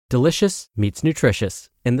Delicious meets nutritious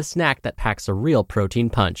in the snack that packs a real protein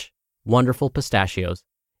punch. Wonderful Pistachios.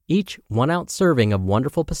 Each 1-ounce serving of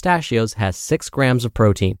Wonderful Pistachios has 6 grams of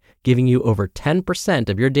protein, giving you over 10%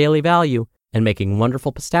 of your daily value and making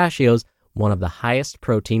Wonderful Pistachios one of the highest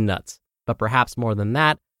protein nuts. But perhaps more than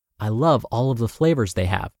that, I love all of the flavors they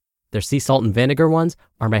have. Their sea salt and vinegar ones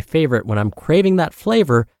are my favorite when I'm craving that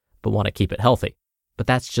flavor but want to keep it healthy. But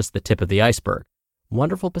that's just the tip of the iceberg.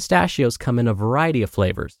 Wonderful Pistachios come in a variety of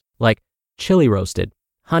flavors, like chili roasted,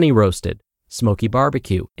 honey roasted, smoky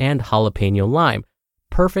barbecue, and jalapeno lime,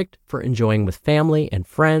 perfect for enjoying with family and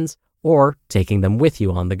friends or taking them with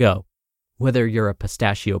you on the go. Whether you're a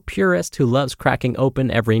pistachio purist who loves cracking open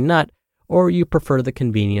every nut, or you prefer the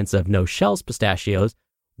convenience of no-shells pistachios,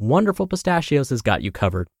 Wonderful Pistachios has got you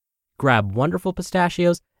covered. Grab Wonderful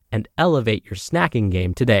Pistachios and elevate your snacking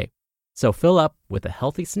game today. So fill up with a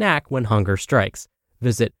healthy snack when hunger strikes.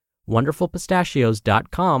 Visit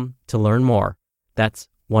wonderfulpistachios.com to learn more. That's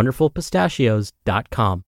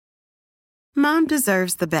wonderfulpistachios.com. Mom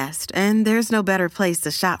deserves the best, and there's no better place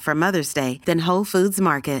to shop for Mother's Day than Whole Foods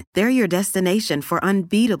Market. They're your destination for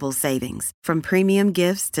unbeatable savings, from premium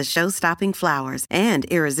gifts to show-stopping flowers and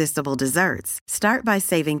irresistible desserts. Start by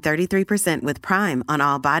saving 33% with Prime on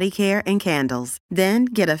all body care and candles. Then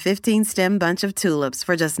get a 15-stem bunch of tulips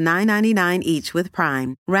for just $9.99 each with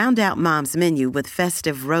Prime. Round out Mom's menu with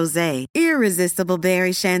festive rosé, irresistible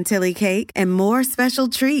berry chantilly cake, and more special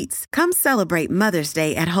treats. Come celebrate Mother's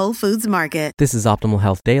Day at Whole Foods Market. This is Optimal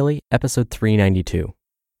Health Daily, episode 392.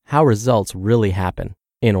 How Results Really Happen,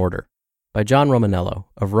 in Order, by John Romaniello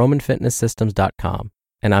of RomanFitnessSystems.com,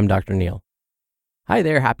 and I'm Dr. Neil. Hi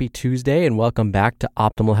there, happy Tuesday, and welcome back to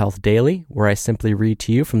Optimal Health Daily, where I simply read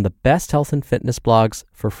to you from the best health and fitness blogs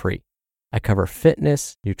for free. I cover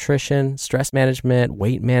fitness, nutrition, stress management,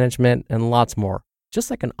 weight management, and lots more, just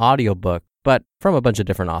like an audiobook, but from a bunch of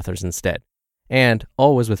different authors instead, and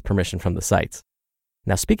always with permission from the sites.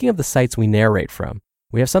 Now, speaking of the sites we narrate from,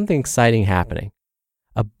 we have something exciting happening.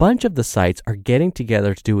 A bunch of the sites are getting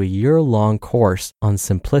together to do a year-long course on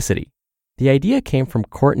simplicity. The idea came from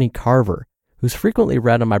Courtney Carver, who's frequently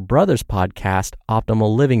read on my brother's podcast,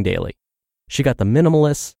 Optimal Living Daily. She got the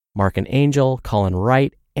minimalists, Mark and Angel, Colin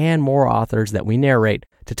Wright, and more authors that we narrate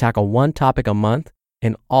to tackle one topic a month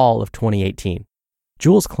in all of 2018.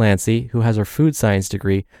 Jules Clancy, who has her food science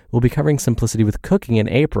degree, will be covering simplicity with cooking in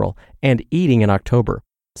April and eating in October,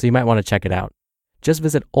 so you might want to check it out. Just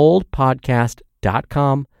visit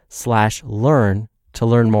oldpodcast.com/learn to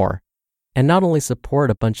learn more. And not only support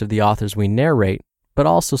a bunch of the authors we narrate, but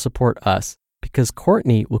also support us, because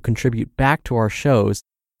Courtney will contribute back to our shows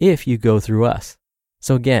if you go through us.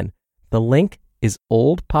 So again, the link is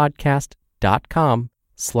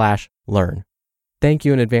oldpodcast.com/learn. Thank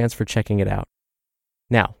you in advance for checking it out.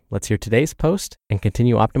 Now, let's hear today's post and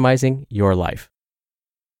continue optimizing your life.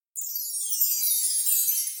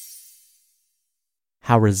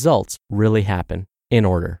 How Results Really Happen, in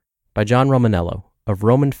Order, by John Romaniello of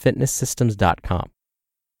RomanFitnessSystems.com.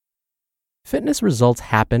 Fitness results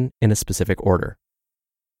happen in a specific order.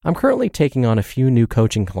 I'm currently taking on a few new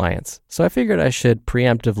coaching clients, so I figured I should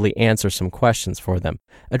preemptively answer some questions for them,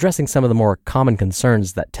 addressing some of the more common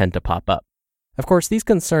concerns that tend to pop up. Of course, these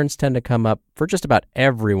concerns tend to come up for just about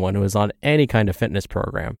everyone who is on any kind of fitness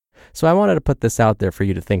program, so I wanted to put this out there for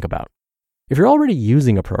you to think about. If you're already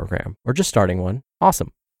using a program or just starting one,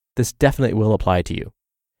 awesome. This definitely will apply to you.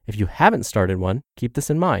 If you haven't started one, keep this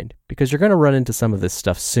in mind because you're going to run into some of this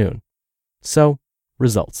stuff soon. So,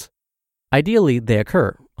 results. Ideally, they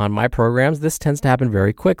occur. On my programs, this tends to happen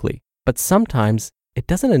very quickly, but sometimes it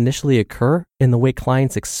doesn't initially occur in the way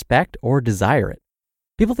clients expect or desire it.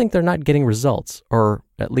 People think they're not getting results, or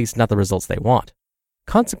at least not the results they want.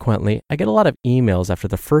 Consequently, I get a lot of emails after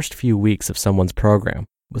the first few weeks of someone's program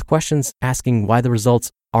with questions asking why the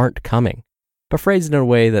results aren't coming, but phrased in a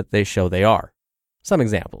way that they show they are. Some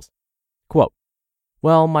examples. Quote,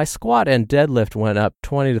 well, my squat and deadlift went up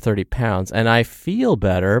 20 to 30 pounds, and I feel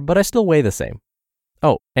better, but I still weigh the same.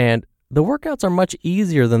 Oh, and the workouts are much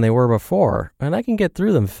easier than they were before, and I can get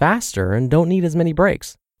through them faster and don't need as many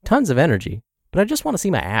breaks. Tons of energy. But I just want to see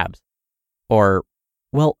my abs. Or,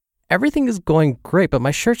 well, everything is going great, but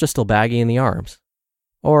my shirts are still baggy in the arms.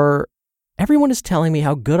 Or, everyone is telling me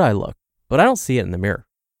how good I look, but I don't see it in the mirror.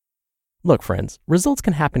 Look, friends, results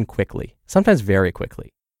can happen quickly, sometimes very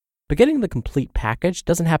quickly. But getting the complete package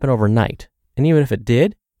doesn't happen overnight, and even if it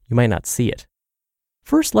did, you might not see it.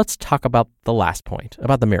 First, let's talk about the last point,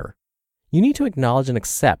 about the mirror. You need to acknowledge and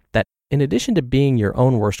accept that in addition to being your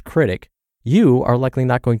own worst critic, you are likely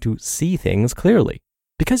not going to see things clearly.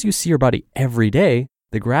 Because you see your body every day,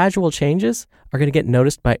 the gradual changes are going to get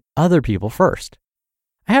noticed by other people first.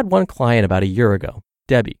 I had one client about a year ago,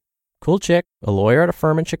 Debbie, cool chick, a lawyer at a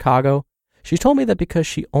firm in Chicago. She told me that because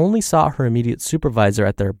she only saw her immediate supervisor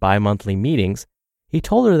at their bi-monthly meetings, he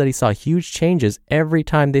told her that he saw huge changes every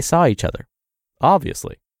time they saw each other.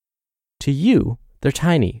 Obviously. To you, they're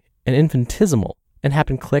tiny and infinitesimal and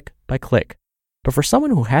happen click by click. But for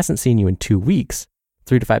someone who hasn't seen you in 2 weeks,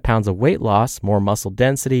 3 to 5 pounds of weight loss, more muscle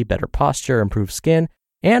density, better posture, improved skin,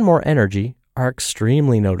 and more energy are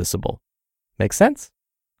extremely noticeable. Make sense?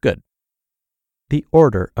 Good. The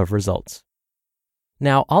order of results.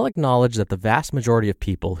 Now, I'll acknowledge that the vast majority of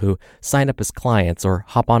people who sign up as clients or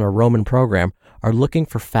hop on a Roman program are looking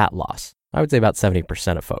for fat loss. I would say about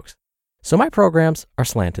 70% of folks. So my programs are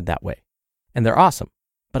slanted that way. And they're awesome,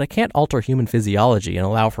 but I can't alter human physiology and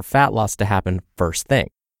allow for fat loss to happen first thing.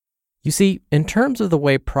 You see, in terms of the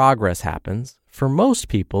way progress happens, for most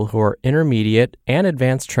people who are intermediate and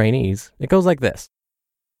advanced trainees, it goes like this.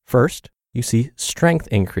 First, you see strength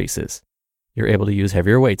increases. You're able to use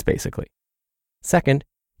heavier weights, basically. Second,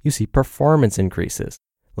 you see performance increases,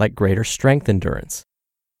 like greater strength endurance.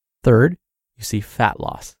 Third, you see fat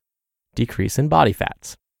loss, decrease in body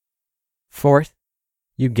fats. Fourth,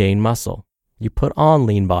 you gain muscle. You put on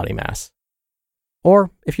lean body mass.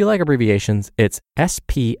 Or, if you like abbreviations, it's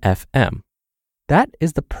SPFM. That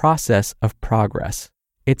is the process of progress.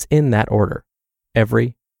 It's in that order,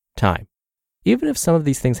 every time. Even if some of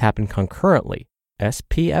these things happen concurrently,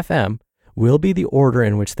 SPFM will be the order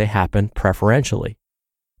in which they happen preferentially.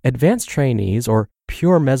 Advanced trainees or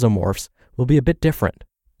pure mesomorphs will be a bit different,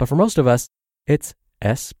 but for most of us, it's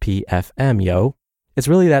SPFM, yo. It's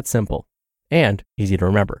really that simple and easy to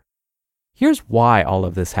remember. Here's why all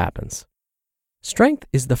of this happens. Strength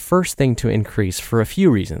is the first thing to increase for a few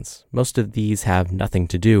reasons. Most of these have nothing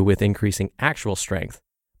to do with increasing actual strength,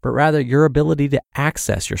 but rather your ability to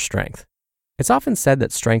access your strength. It's often said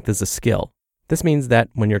that strength is a skill. This means that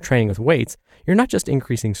when you're training with weights, you're not just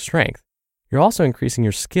increasing strength, you're also increasing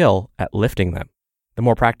your skill at lifting them. The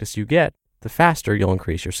more practice you get, the faster you'll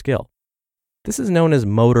increase your skill. This is known as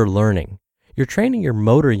motor learning. You're training your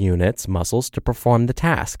motor units, muscles, to perform the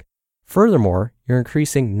task. Furthermore, you're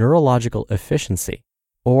increasing neurological efficiency,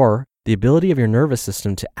 or the ability of your nervous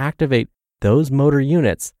system to activate those motor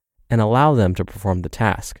units and allow them to perform the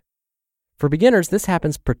task. For beginners, this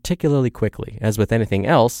happens particularly quickly. As with anything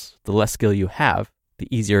else, the less skill you have,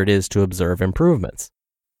 the easier it is to observe improvements.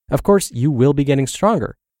 Of course, you will be getting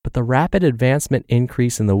stronger, but the rapid advancement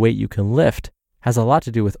increase in the weight you can lift has a lot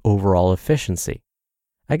to do with overall efficiency.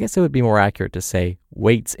 I guess it would be more accurate to say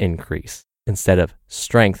weights increase instead of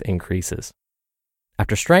strength increases.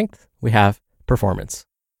 After strength, we have performance.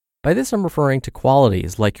 By this, I'm referring to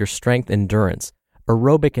qualities like your strength endurance,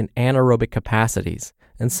 aerobic and anaerobic capacities,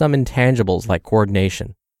 and some intangibles like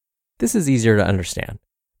coordination. This is easier to understand.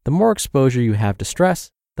 The more exposure you have to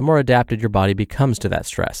stress, the more adapted your body becomes to that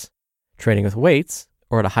stress. Training with weights,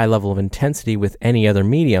 or at a high level of intensity with any other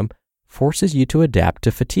medium, forces you to adapt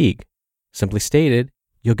to fatigue. Simply stated,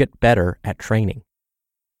 you'll get better at training.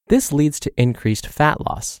 This leads to increased fat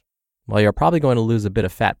loss. While you're probably going to lose a bit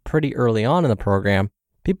of fat pretty early on in the program,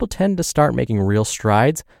 people tend to start making real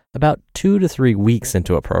strides about 2 to 3 weeks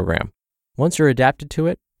into a program. Once you're adapted to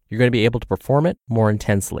it, you're going to be able to perform it more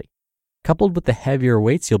intensely. Coupled with the heavier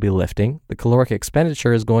weights you'll be lifting, the caloric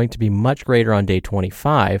expenditure is going to be much greater on day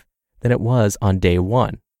 25 than it was on day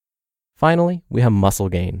 1. Finally, we have muscle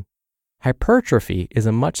gain. Hypertrophy is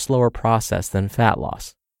a much slower process than fat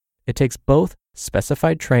loss. It takes both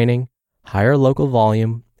specified training, higher local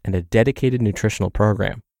volume, and a dedicated nutritional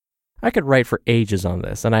program. I could write for ages on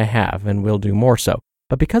this, and I have, and will do more so,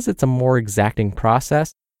 but because it's a more exacting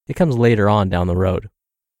process, it comes later on down the road.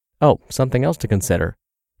 Oh, something else to consider.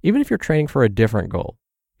 Even if you're training for a different goal,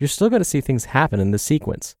 you're still going to see things happen in this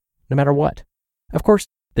sequence, no matter what. Of course,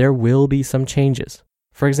 there will be some changes.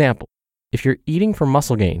 For example, if you're eating for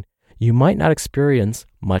muscle gain, you might not experience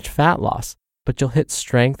much fat loss, but you'll hit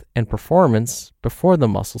strength and performance before the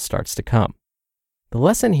muscle starts to come. The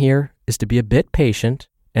lesson here is to be a bit patient,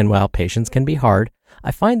 and while patience can be hard,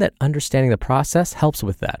 I find that understanding the process helps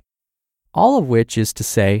with that. All of which is to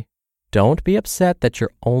say, don't be upset that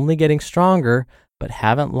you're only getting stronger but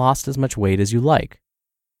haven't lost as much weight as you like.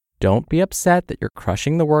 Don't be upset that you're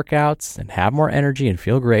crushing the workouts and have more energy and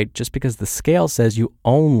feel great just because the scale says you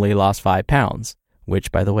only lost 5 pounds,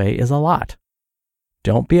 which, by the way, is a lot.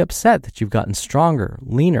 Don't be upset that you've gotten stronger,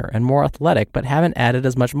 leaner, and more athletic but haven't added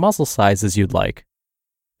as much muscle size as you'd like.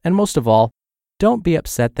 And most of all, don't be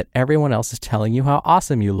upset that everyone else is telling you how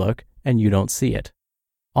awesome you look and you don't see it.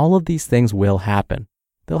 All of these things will happen.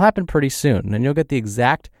 They'll happen pretty soon, and you'll get the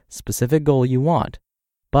exact, specific goal you want.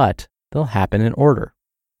 But they'll happen in order.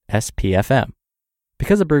 SPFM.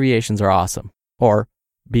 because abbreviations are awesome, or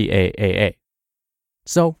BAAA.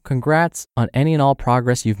 So congrats on any and all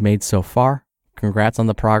progress you've made so far. Congrats on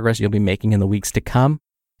the progress you'll be making in the weeks to come.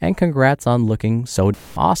 And congrats on looking so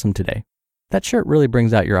awesome today. That shirt really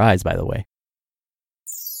brings out your eyes, by the way.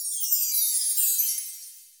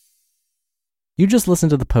 You just listened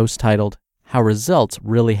to the post titled, How Results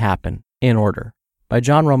Really Happen in Order by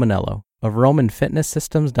John Romaniello of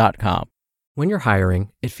RomanFitnessSystems.com. When you're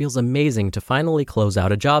hiring, it feels amazing to finally close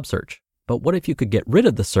out a job search. But what if you could get rid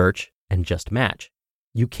of the search and just match?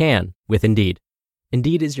 You can with Indeed.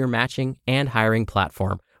 Indeed is your matching and hiring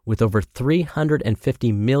platform with over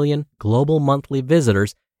 350 million global monthly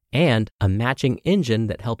visitors and a matching engine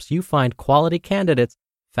that helps you find quality candidates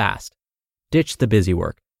fast. Ditch the busy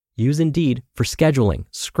work. Use Indeed for scheduling,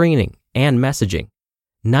 screening, and messaging.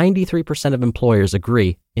 93% of employers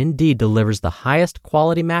agree Indeed delivers the highest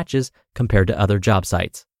quality matches compared to other job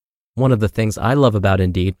sites. One of the things I love about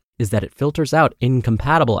Indeed is that it filters out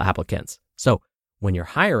incompatible applicants. So when you're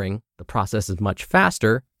hiring, the process is much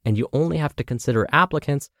faster and you only have to consider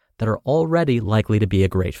applicants that are already likely to be a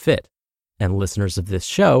great fit. And listeners of this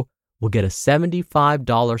show will get a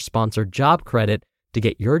 $75 sponsored job credit to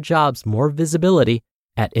get your jobs more visibility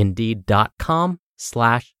at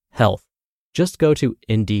Indeed.com/health. Just go to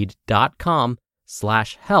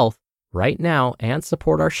Indeed.com/health right now and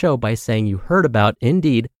support our show by saying you heard about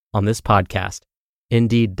Indeed on this podcast.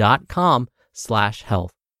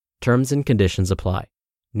 Indeed.com/health. Terms and conditions apply.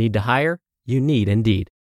 Need to hire? You need Indeed.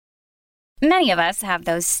 Many of us have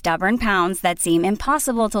those stubborn pounds that seem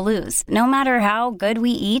impossible to lose, no matter how good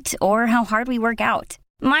we eat or how hard we work out.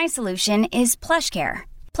 My solution is PlushCare.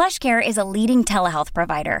 PlushCare is a leading telehealth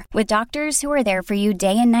provider with doctors who are there for you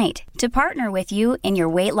day and night to partner with you in your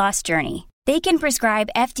weight loss journey. They can prescribe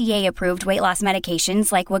FDA-approved weight loss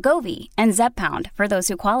medications like Wegovy and Zepbound for those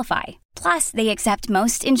who qualify. Plus, they accept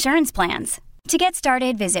most insurance plans. To get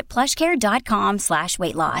started, visit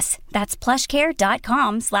plushcare.com/weightloss. That's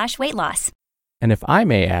plushcare.com/weightloss. And if I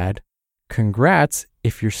may add, congrats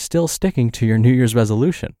if you're still sticking to your New Year's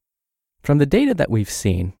resolution. From the data that we've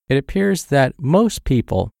seen, it appears that most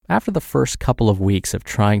people, after the first couple of weeks of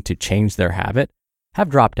trying to change their habit, have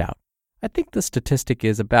dropped out. I think the statistic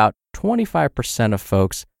is about 25% of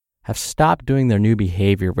folks have stopped doing their new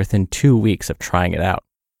behavior within 2 weeks of trying it out.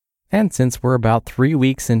 And since we're about 3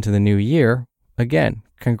 weeks into the new year, again,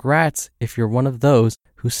 congrats if you're one of those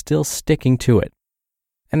who's still sticking to it.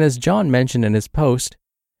 And as John mentioned in his post,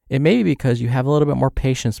 it may be because you have a little bit more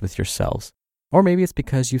patience with yourselves. Or maybe it's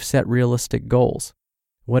because you've set realistic goals.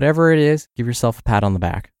 Whatever it is, give yourself a pat on the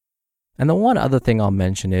back. And the one other thing I'll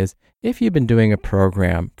mention is, if you've been doing a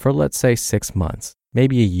program for, let's say, 6 months,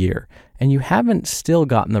 maybe a year, and you haven't still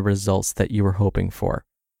gotten the results that you were hoping for,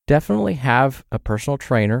 definitely have a personal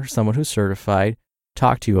trainer, someone who's certified,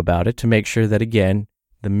 talk to you about it to make sure that, again,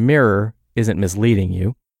 the mirror isn't misleading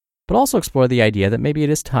you, but also explore the idea that maybe it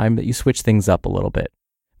is time that you switch things up a little bit.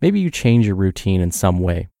 Maybe you change your routine in some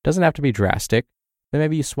way. Doesn't have to be drastic, but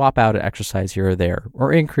maybe you swap out an exercise here or there,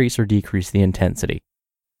 or increase or decrease the intensity.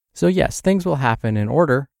 So yes, things will happen in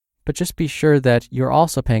order, but just be sure that you're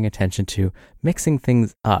also paying attention to mixing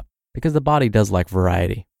things up, because the body does like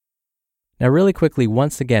variety. Now really quickly,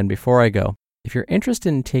 once again, before I go, if you're interested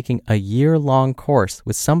in taking a year-long course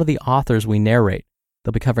with some of the authors we narrate,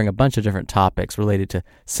 they'll be covering a bunch of different topics related to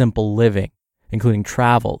simple living, including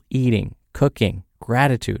travel, eating, cooking,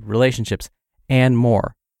 gratitude, relationships, and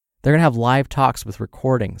more. They're going to have live talks with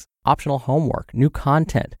recordings, optional homework, new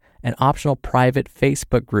content, an optional private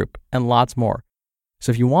Facebook group, and lots more.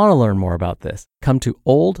 So if you want to learn more about this, come to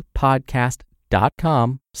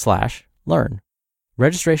oldpodcast.com/learn.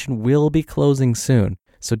 Registration will be closing soon,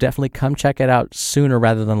 so definitely come check it out sooner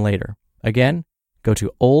rather than later. Again, go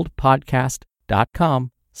to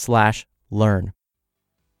oldpodcast.com/learn.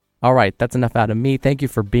 All right, that's enough out of me. Thank you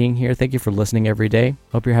for being here. Thank you for listening every day.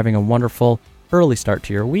 Hope you're having a wonderful early start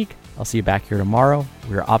to your week. I'll see you back here tomorrow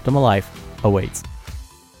where your optimal life awaits.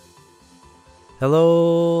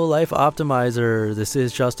 Hello, Life Optimizer. This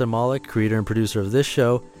is Justin Malik, creator and producer of this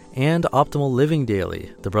show and Optimal Living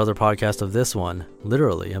Daily, the brother podcast of this one.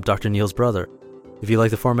 Literally, I'm Dr. Neil's brother. If you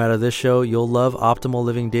like the format of this show, you'll love Optimal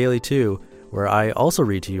Living Daily too, where I also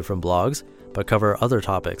read to you from blogs, but cover other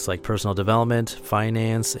topics like personal development,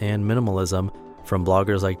 finance, and minimalism from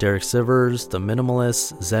bloggers like Derek Sivers, The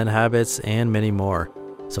Minimalists, Zen Habits, and many more.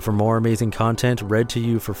 So for more amazing content read to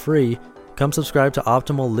you for free, come subscribe to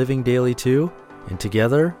Optimal Living Daily too, and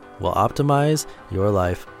together we'll optimize your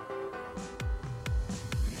life.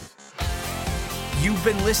 You've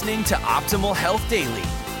been listening to Optimal Health Daily.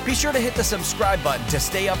 Be sure to hit the subscribe button to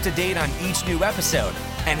stay up to date on each new episode.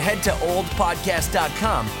 and head to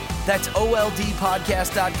oldpodcast.com. That's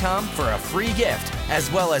oldpodcast.com for a free gift,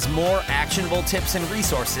 as well as more actionable tips and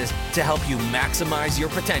resources to help you maximize your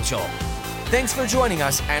potential. Thanks for joining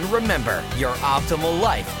us, and remember, your optimal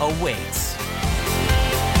life awaits.